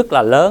phượng rất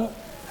là lớn,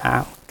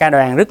 ca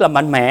đoàn rất là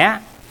mạnh mẽ,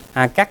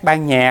 các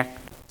ban nhạc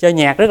chơi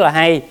nhạc rất là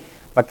hay,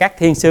 và các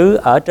thiên sứ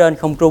ở trên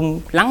không trung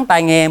lắng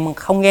tai nghe mà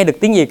không nghe được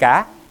tiếng gì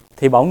cả.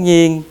 Thì bỗng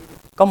nhiên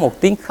có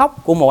một tiếng khóc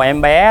của một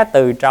em bé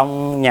từ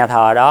trong nhà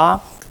thờ đó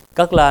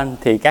cất lên,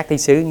 thì các thiên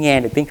sứ nghe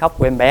được tiếng khóc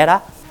của em bé đó.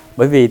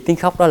 Bởi vì tiếng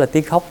khóc đó là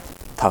tiếng khóc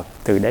thật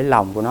từ đáy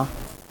lòng của nó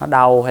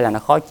đau hay là nó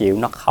khó chịu,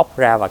 nó khóc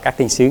ra và các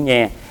thiên sứ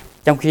nghe.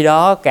 Trong khi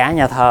đó cả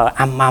nhà thờ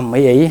ầm ầm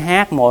ĩ ĩ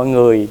hát, mọi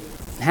người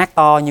hát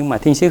to nhưng mà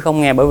thiên sứ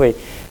không nghe, bởi vì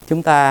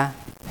chúng ta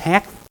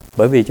hát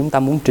bởi vì chúng ta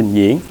muốn trình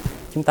diễn.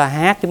 Chúng ta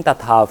hát, chúng ta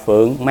thờ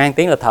phượng, mang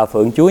tiếng là thờ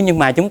phượng Chúa, nhưng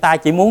mà chúng ta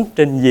chỉ muốn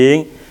trình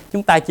diện,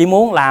 chúng ta chỉ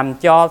muốn làm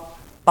cho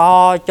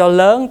to, cho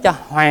lớn, cho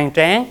hoành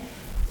tráng,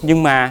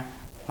 nhưng mà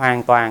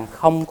hoàn toàn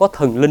không có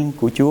thần linh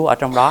của Chúa ở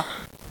trong đó.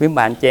 Quý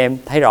bạn chị em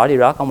thấy rõ điều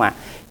đó không ạ?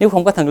 Nếu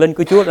không có thần linh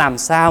của Chúa, làm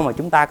sao mà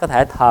chúng ta có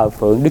thể thờ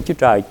phượng Đức Chúa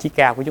Trời chí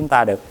cao của chúng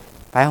ta được,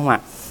 phải không ạ?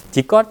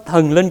 Chỉ có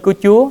thần linh của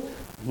Chúa.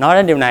 Nói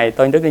đến điều này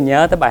tôi rất là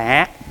nhớ tới bài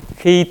hát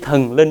Khi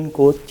thần linh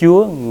của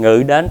Chúa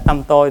ngự đến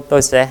tâm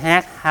tôi sẽ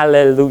hát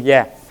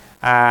Hallelujah.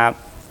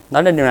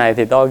 Nói đến điều này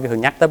thì tôi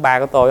thường nhắc tới ba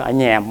của tôi ở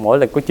nhà, mỗi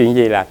lần có chuyện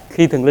gì là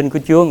khi thần linh của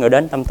Chúa ngự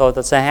đến tâm tôi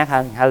sẽ hát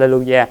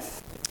Hallelujah.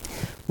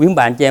 Quý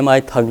bạn chị em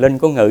ơi, thần linh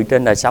có ngự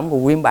trên đời sống của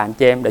quý bạn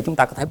chị em để chúng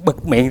ta có thể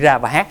bật miệng ra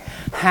và hát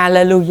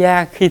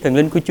Hallelujah. Khi thần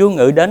linh của Chúa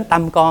ngự đến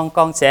tâm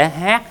con sẽ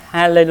hát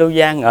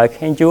Hallelujah, ngợi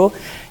khen Chúa.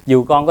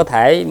 Dù con có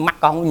thể mắt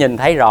con không nhìn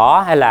thấy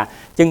rõ, hay là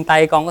chân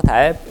tay con có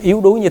thể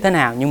yếu đuối như thế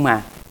nào, nhưng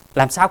mà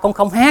làm sao con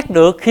không hát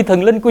được khi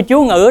thần linh của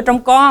Chúa ngự ở trong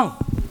con?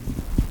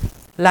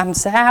 Làm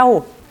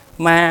sao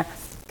mà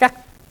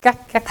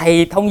các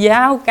thầy thông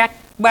giáo, các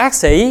bác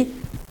sĩ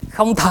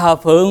không thờ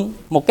phượng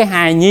một cái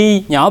hài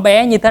nhi nhỏ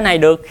bé như thế này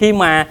được, khi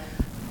mà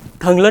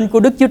thần linh của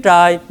Đức Chúa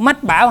Trời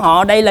mách bảo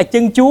họ đây là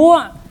chân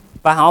Chúa,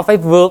 và họ phải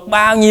vượt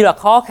bao nhiêu là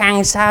khó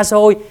khăn xa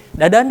xôi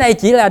để đến đây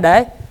chỉ là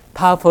để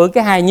thờ phượng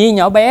cái hài nhi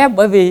nhỏ bé,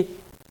 bởi vì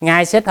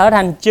Ngài sẽ trở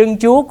thành chân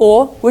Chúa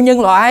của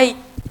nhân loại.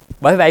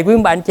 Bởi vậy quý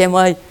bạn chị em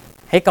ơi,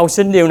 hãy cầu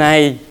xin điều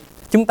này.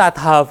 Chúng ta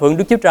thờ phượng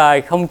Đức Chúa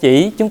Trời không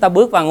chỉ chúng ta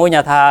bước vào ngôi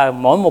nhà thờ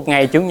mỗi một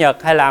ngày Chủ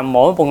nhật hay là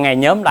mỗi một ngày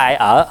nhóm lại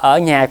ở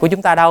nhà của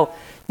chúng ta đâu,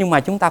 nhưng mà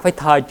chúng ta phải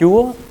thờ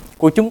Chúa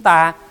của chúng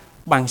ta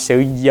bằng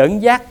sự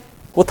dẫn dắt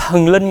của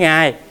thần linh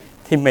Ngài.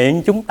 Thì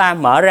miệng chúng ta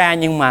mở ra,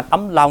 nhưng mà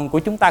tấm lòng của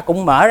chúng ta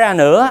cũng mở ra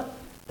nữa,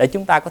 để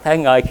chúng ta có thể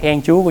ngợi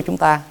khen Chúa của chúng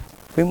ta.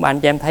 Quý bạn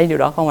chị em thấy điều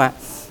đó không ạ?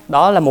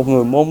 Đó là một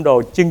người môn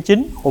đồ chân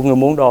chính, một người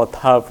môn đồ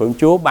thờ phượng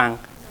Chúa bằng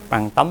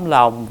tấm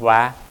lòng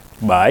và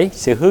bởi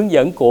sự hướng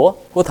dẫn của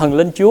thần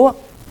linh Chúa.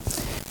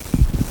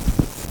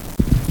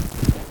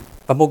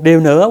 Và một điều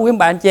nữa quý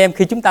bạn chị em,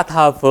 khi chúng ta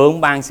thờ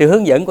phượng bằng sự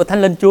hướng dẫn của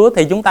Thánh Linh Chúa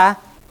thì chúng ta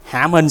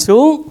hạ mình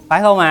xuống,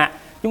 phải không ạ?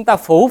 Chúng ta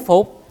phủ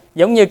phục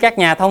giống như các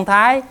nhà thông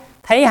thái,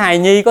 thấy hài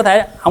nhi, có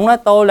thể ông nói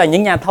tôi là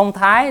những nhà thông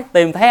thái,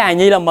 tìm thấy hài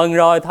nhi là mừng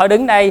rồi, thôi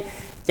đứng đây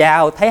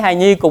chào, thấy hài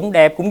nhi cũng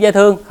đẹp, cũng dễ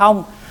thương.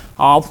 Không,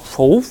 họ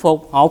phủ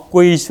phục, họ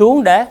quỳ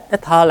xuống để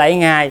thờ lạy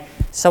Ngài.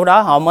 Sau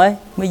đó họ mới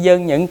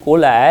dâng những của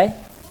lễ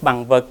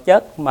bằng vật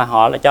chất mà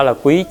họ là cho là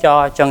quý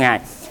cho Ngài.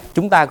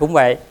 Chúng ta cũng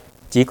vậy,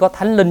 chỉ có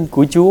Thánh Linh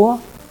của Chúa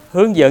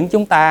hướng dẫn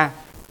chúng ta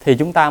thì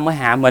chúng ta mới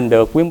hạ mình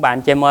được, quý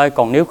bạn chị em ơi.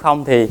 Còn nếu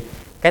không thì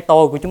cái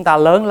tôi của chúng ta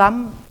lớn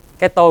lắm,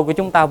 cái tôi của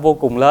chúng ta vô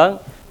cùng lớn.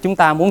 Chúng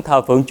ta muốn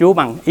thờ phượng Chúa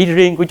bằng ý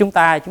riêng của chúng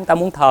ta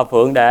muốn thờ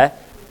phượng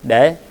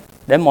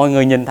để mọi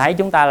người nhìn thấy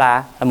chúng ta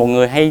là một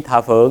người hay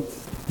thờ phượng,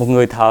 một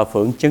người thờ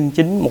phượng chân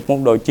chính. Một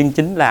môn đồ chân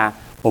chính là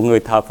một người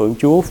thờ phượng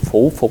Chúa,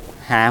 phủ phục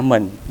hạ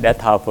mình để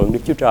thờ phượng Đức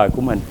Chúa Trời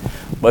của mình,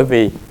 bởi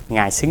vì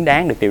Ngài xứng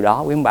đáng được điều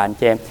đó, quý bà anh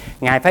chị em.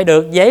 Ngài phải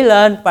được dấy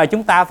lên và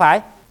chúng ta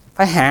phải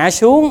hạ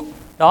xuống.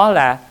 Đó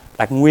là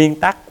nguyên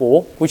tắc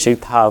của sự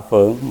thờ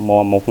phượng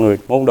mà một người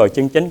môn đồ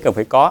chân chính cần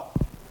phải có.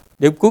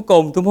 Điều cuối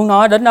cùng tôi muốn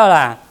nói đến đó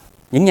là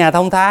những nhà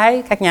thông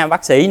thái, các nhà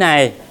bác sĩ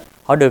này,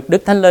 họ được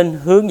Đức Thánh Linh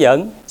hướng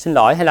dẫn,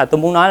 hay là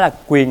tôi muốn nói là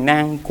quyền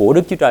năng của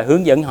Đức Chúa Trời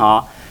hướng dẫn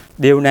họ.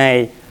 Điều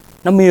này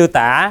nó miêu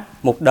tả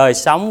một đời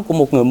sống của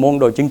một người môn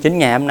đồ chân chính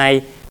ngày hôm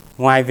nay.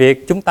 Ngoài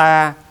việc chúng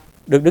ta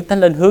được Đức Thánh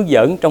Linh hướng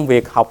dẫn trong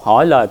việc học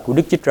hỏi lời của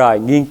Đức Chúa Trời,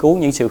 nghiên cứu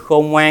những sự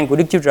khôn ngoan của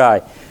Đức Chúa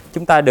Trời,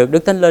 chúng ta được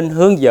Đức Thánh Linh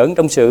hướng dẫn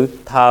trong sự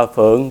thờ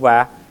phượng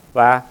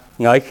và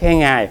ngợi khen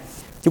Ngài.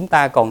 Chúng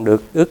ta còn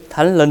được Đức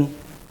Thánh Linh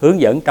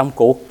hướng dẫn trong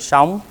cuộc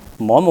sống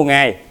mỗi một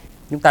ngày.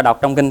 Chúng ta đọc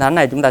trong Kinh Thánh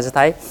này chúng ta sẽ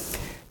thấy: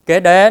 kế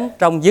đến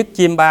trong giấc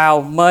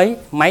chiêm-bao mới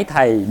mấy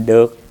thầy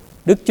được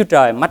Đức Chúa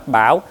Trời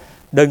mách-bảo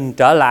đừng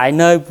trở lại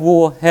nơi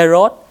vua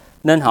Hê-rốt,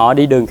 nên họ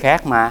đi đường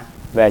khác mà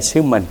về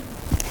xứ mình.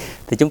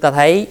 Thì chúng ta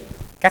thấy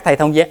các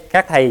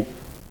thầy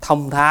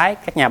thông thái,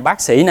 các nhà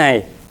bác sĩ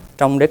này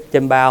trong đức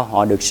chiêm-bao,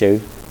 họ được sự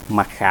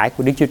mặc khải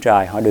của Đức Chúa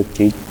Trời, họ được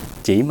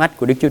chỉ mách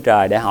của Đức Chúa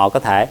Trời để họ có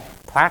thể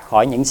thoát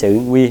khỏi những sự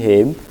nguy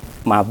hiểm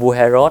mà vua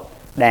Hê-rốt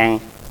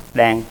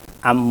đang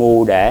âm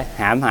mưu để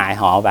hãm hại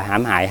họ và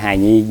hãm hại hài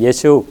nhi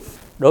Giê-xu.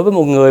 Đối với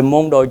một người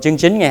môn đồ chân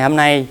chính ngày hôm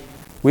nay,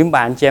 quý bà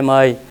anh chị em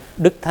ơi,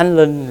 Đức Thánh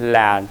Linh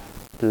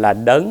là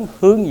đấng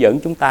hướng dẫn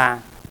chúng ta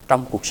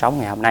trong cuộc sống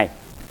ngày hôm nay.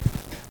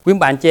 Quý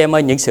bà anh chị em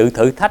ơi, những sự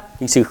thử thách,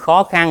 những sự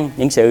khó khăn,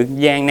 những sự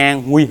gian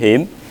nan, nguy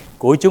hiểm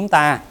của chúng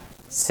ta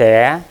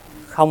sẽ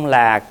không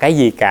là cái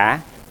gì cả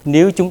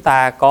nếu chúng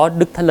ta có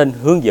Đức Thánh Linh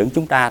hướng dẫn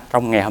chúng ta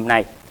trong ngày hôm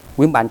nay.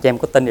 Quý bà anh chị em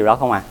có tin điều đó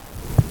không ạ?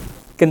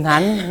 Kinh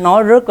Thánh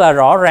nói rất là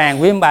rõ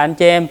ràng, quý bà anh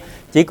chị em,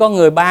 chỉ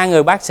có ba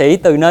người bác sĩ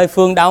từ nơi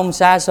phương Đông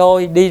xa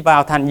xôi đi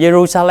vào thành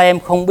Giê-ru-sa-lem,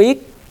 không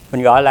biết,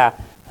 mình gọi là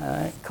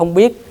không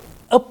biết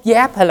úp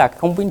giáp hay là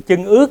không biết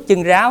chân ướt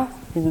chân ráo,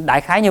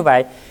 đại khái như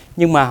vậy,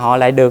 nhưng mà họ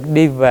lại được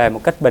đi về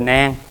một cách bình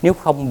an. Nếu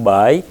không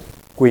bởi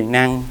quyền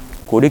năng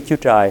của Đức Chúa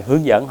Trời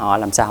hướng dẫn họ,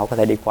 làm sao họ có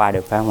thể đi qua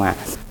được, phải không ạ?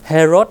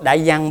 Hê-rốt đã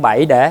giăng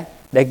bẫy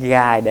để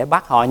gài, để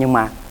bắt họ, nhưng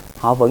mà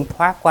họ vẫn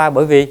thoát qua,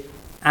 bởi vì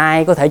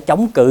ai có thể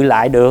chống cự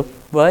lại được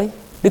với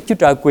Đức Chúa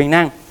Trời quyền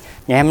năng.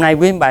 Ngày hôm nay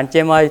quý bạn chị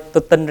em ơi,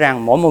 tôi tin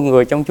rằng mỗi một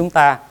người trong chúng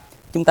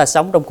ta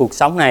sống trong cuộc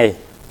sống này,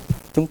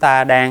 chúng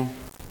ta đang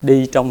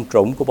đi trong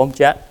trũng của bóng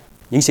chết.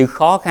 Những sự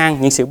khó khăn,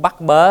 những sự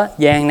bắt bớ,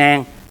 gian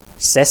nan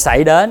sẽ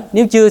xảy đến.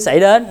 Nếu chưa xảy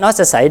đến, nó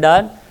sẽ xảy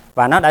đến.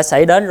 Và nó đã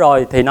xảy đến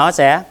rồi thì nó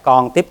sẽ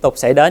còn tiếp tục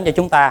xảy đến cho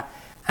chúng ta.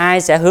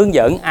 Ai sẽ hướng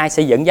dẫn, ai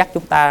sẽ dẫn dắt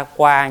chúng ta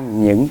qua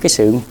những cái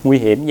sự nguy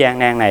hiểm gian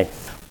nan này?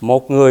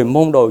 Một người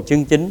môn đồ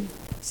chân chính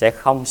sẽ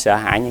không sợ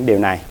hãi những điều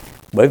này,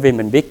 bởi vì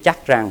mình biết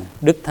chắc rằng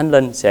Đức Thánh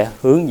Linh sẽ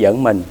hướng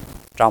dẫn mình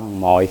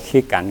trong mọi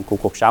khía cạnh của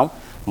cuộc sống.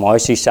 Mọi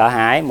sự sợ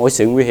hãi, mỗi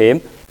sự nguy hiểm,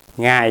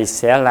 Ngài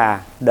sẽ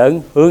là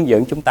đấng hướng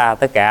dẫn chúng ta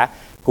tất cả.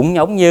 Cũng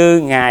giống như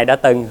Ngài đã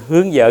từng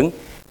hướng dẫn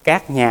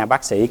các nhà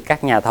bác sĩ,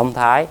 các nhà thông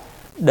thái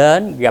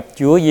đến gặp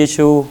Chúa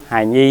Giê-xu,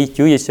 hài nhi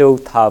Chúa Giê-xu,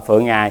 thờ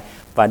phượng Ngài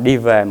và đi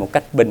về một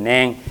cách bình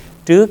an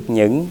trước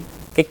những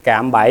cái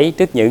cạm bẫy,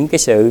 trước những cái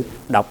sự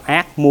độc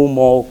ác mưu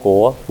mô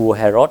của vua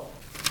Hê-rốt.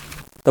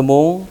 Tôi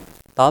muốn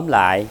tóm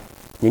lại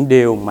những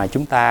điều mà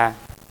chúng ta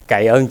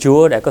cậy ơn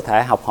Chúa để có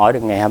thể học hỏi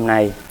được ngày hôm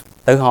nay.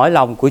 Tự hỏi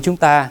lòng của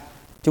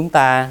chúng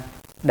ta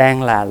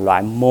đang là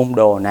loại môn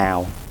đồ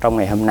nào trong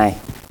ngày hôm nay?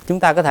 Chúng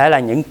ta có thể là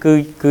những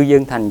cư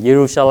dân thành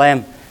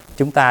Giê-ru-sa-lem.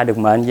 Chúng ta được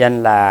mệnh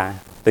danh là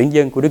tuyển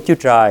dân của Đức Chúa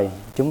Trời.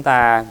 Chúng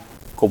ta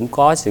cũng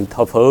có sự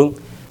thờ phượng.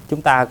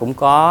 Chúng ta cũng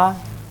có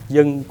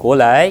dân của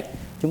lễ.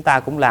 Chúng ta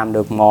cũng làm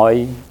được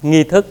mọi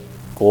nghi thức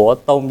của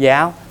tôn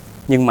giáo.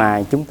 Nhưng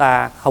mà chúng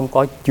ta không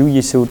có Chúa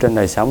Giê-xu trên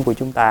đời sống của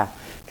chúng ta.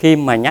 Khi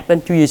mà nhắc đến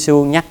Chúa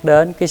Giê-xu, nhắc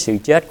đến cái sự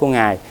chết của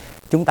Ngài,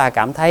 chúng ta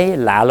cảm thấy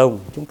lạ lùng.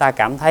 Chúng ta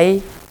cảm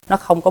thấy nó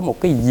không có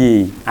một cái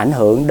gì ảnh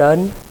hưởng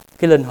đến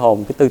cái linh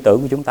hồn, cái tư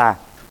tưởng của chúng ta.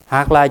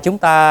 Hoặc là chúng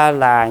ta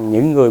là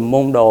những người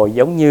môn đồ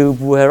giống như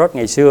vua Hê-rốt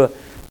ngày xưa.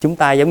 Chúng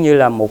ta giống như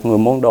là một người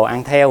môn đồ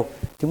ăn theo.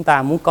 Chúng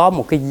ta muốn có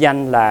một cái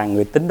danh là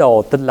người tín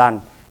đồ tin lành.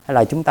 Hay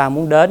là chúng ta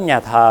muốn đến nhà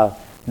thờ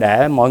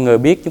để mọi người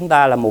biết chúng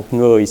ta là một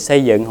người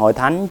xây dựng hội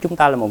thánh. Chúng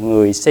ta là một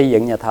người xây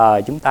dựng nhà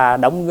thờ. Chúng ta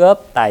đóng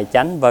góp tài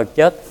chánh vật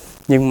chất.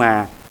 Nhưng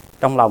mà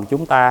trong lòng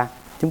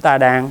chúng ta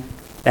đang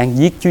đang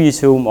giết Chúa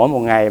Giêsu mỗi một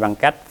ngày bằng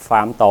cách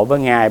phạm tội với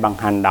Ngài bằng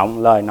hành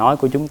động, lời nói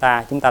của chúng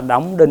ta. Chúng ta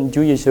đóng đinh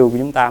Chúa Giêsu của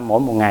chúng ta mỗi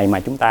một ngày mà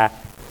chúng ta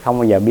không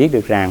bao giờ biết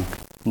được rằng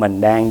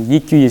mình đang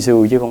giết Chúa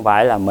Giêsu chứ không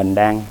phải là mình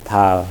đang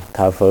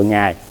thờ phượng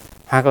Ngài.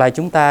 Hoặc là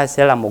chúng ta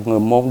sẽ là một người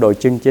môn đồ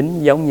chân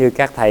chính giống như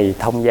các thầy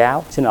thông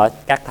giáo,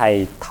 các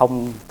thầy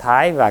thông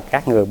thái và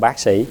các người bác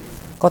sĩ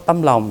có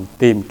tấm lòng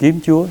tìm kiếm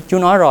Chúa. Chúa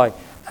nói rồi,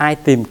 ai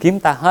tìm kiếm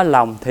ta hết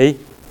lòng thì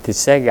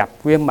sẽ gặp,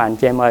 quý ông bà anh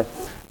chị em ơi.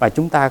 Và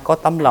chúng ta có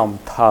tấm lòng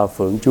thờ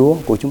phượng Chúa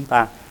của chúng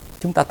ta.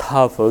 Chúng ta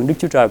thờ phượng Đức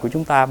Chúa Trời của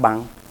chúng ta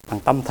bằng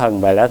tâm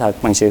thần và lẽ thật,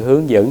 bằng sự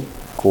hướng dẫn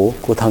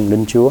của thần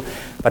Linh Chúa.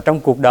 Và trong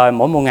cuộc đời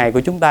mỗi một ngày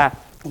của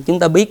chúng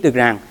ta biết được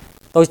rằng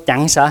tôi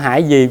chẳng sợ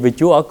hãi gì vì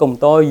Chúa ở cùng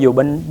tôi. Dù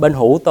bên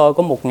hữu tôi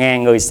có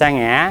 1.000 người sa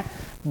ngã,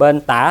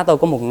 bên tả tôi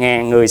có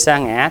 1.000 người sa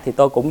ngã, thì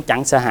tôi cũng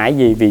chẳng sợ hãi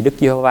gì vì Đức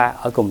Giê-hô-va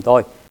ở cùng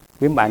tôi.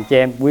 Quý bạn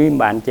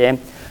chị em,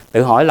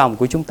 tự hỏi lòng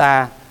của chúng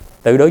ta,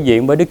 tự đối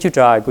diện với Đức Chúa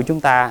Trời của chúng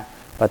ta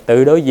và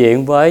tự đối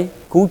diện với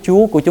cứu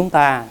Chúa của chúng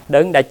ta,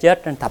 Đấng đã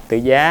chết trên thập tự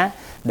giá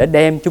để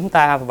đem chúng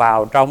ta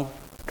vào trong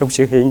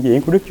sự hiện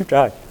diện của Đức Chúa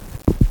Trời.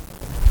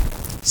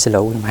 Xin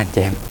lỗi quý bạn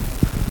chị em.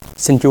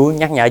 Xin Chúa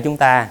nhắc nhở chúng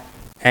ta,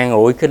 an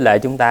ủi khích lệ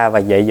chúng ta và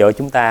dạy dỗ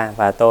chúng ta.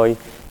 Và tôi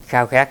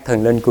khao khát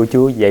thần linh của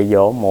Chúa dạy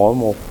dỗ mỗi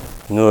một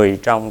người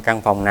trong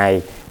căn phòng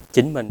này,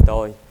 chính mình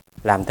tôi,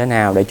 làm thế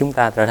nào để chúng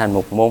ta trở thành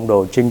một môn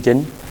đồ chân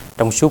chính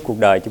trong suốt cuộc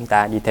đời chúng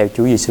ta đi theo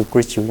Chúa Giêsu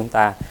Christ của chúng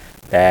ta,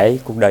 để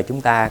cuộc đời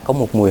chúng ta có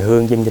một mùi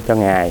hương dâng cho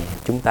Ngài,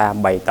 chúng ta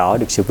bày tỏ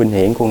được sự vinh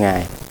hiển của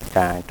Ngài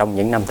trong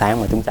những năm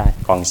tháng mà chúng ta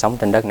còn sống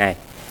trên đất này.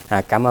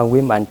 Cảm ơn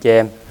quý bạn chị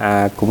em,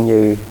 cũng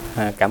như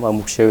cảm ơn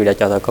mục sư đã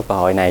cho tôi có cơ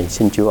hội này.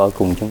 Xin Chúa ở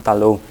cùng chúng ta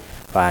luôn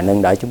và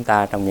nâng đỡ chúng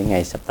ta trong những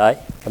ngày sắp tới.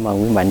 Cảm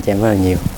ơn quý bạn chị em rất là nhiều.